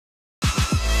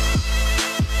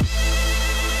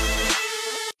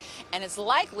and it's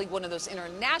likely one of those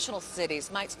international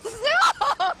cities might... No!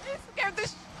 You scared the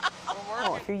shit out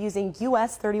of me. If you're using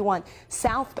US 31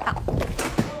 southbound,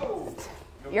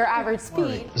 your average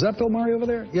speed. Is that Bill Murray over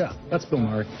there? Yeah, that's Bill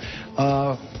Murray.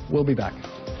 We'll be back.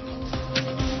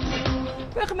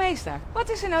 Burgemeester, wat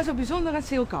is er nou zo bijzonder aan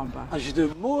Zeelkampen? Als je de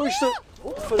mooiste...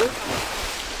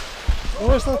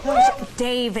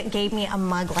 Dave gave me a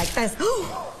mug like this.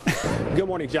 Good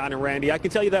morning, John and Randy. I can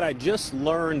tell you that I just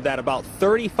learned that about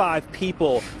 35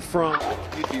 people from...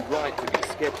 You'd be right to be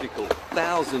skeptical.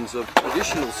 Thousands of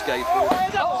additional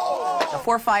skateboarders.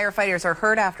 4 firefighters are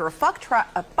hurt after a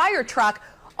fire truck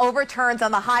overturns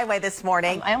on the highway this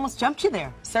morning. I almost jumped you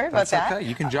there. Sorry about that. That's okay.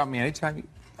 You can jump me anytime.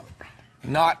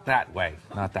 Not that way.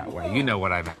 Not that way. You know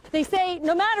what I meant. They say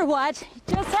no matter what,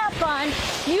 just have fun,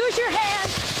 use your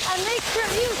hands, and make sure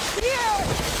you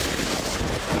steer